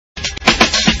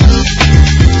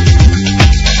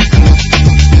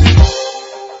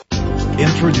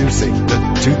Introducing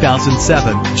the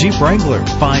 2007 Jeep Wrangler.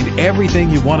 Find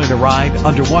everything you wanted to ride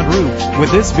under one roof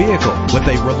with this vehicle, with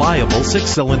a reliable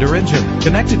 6-cylinder engine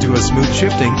connected to a smooth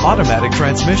shifting automatic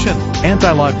transmission.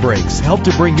 Anti-lock brakes help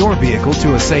to bring your vehicle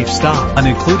to a safe stop. An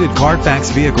included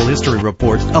Carfax vehicle history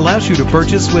report allows you to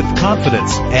purchase with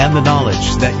confidence and the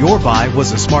knowledge that your buy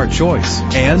was a smart choice.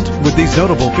 And with these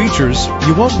notable features,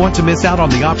 you won't want to miss out on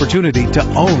the opportunity to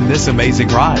own this amazing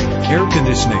ride. Air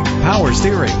conditioning, power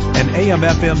steering, an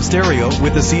AM/FM stereo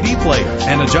with a CD player,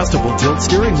 and adjustable tilt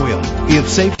steering wheel. If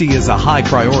safety is a high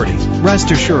priority,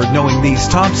 rest assured knowing these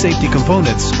top safety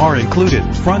components are included: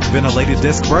 front ventilated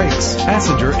disc brakes,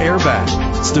 passenger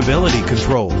airbag, stability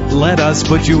control. Let us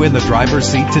put you in the driver's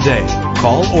seat today.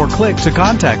 Call or click to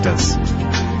contact us.